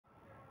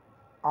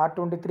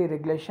R23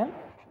 regulation,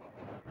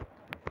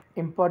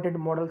 important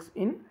models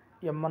in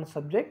M1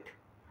 subject,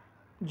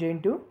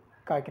 Jntuk,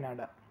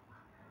 Kakinada.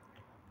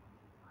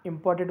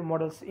 Important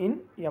models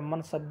in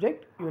M1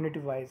 subject unit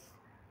wise.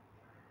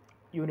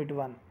 Unit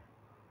 1,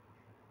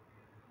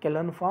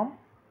 Kelvin form,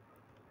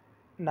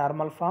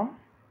 normal form,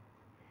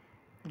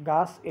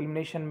 gas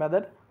elimination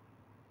method,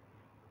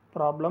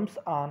 problems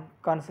on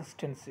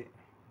consistency.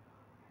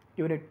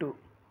 Unit 2,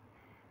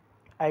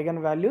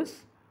 eigenvalues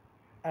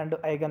and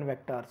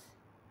eigenvectors,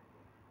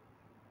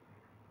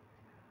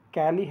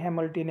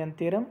 Cayley-Hamiltonian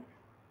theorem,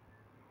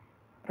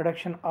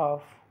 reduction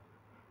of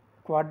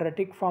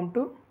quadratic form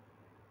to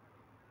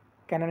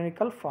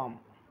canonical form.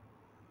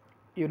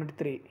 Unit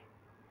 3,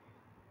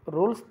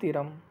 Rolle's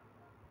theorem,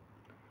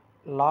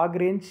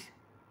 Lagrange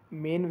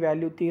mean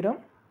value theorem,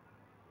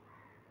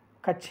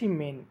 Cauchy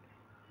mean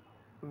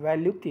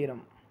value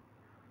theorem.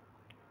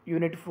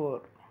 Unit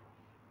 4,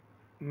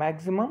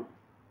 maximum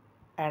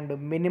and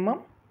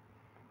minimum,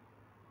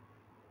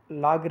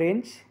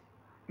 Lagrange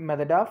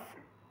method of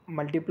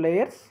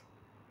multipliers,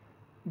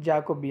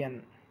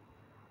 Jacobian,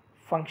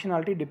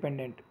 functionality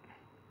dependent.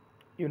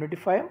 Unit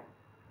 5,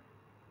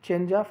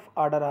 change of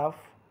order of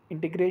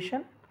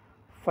integration,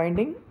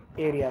 finding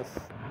areas.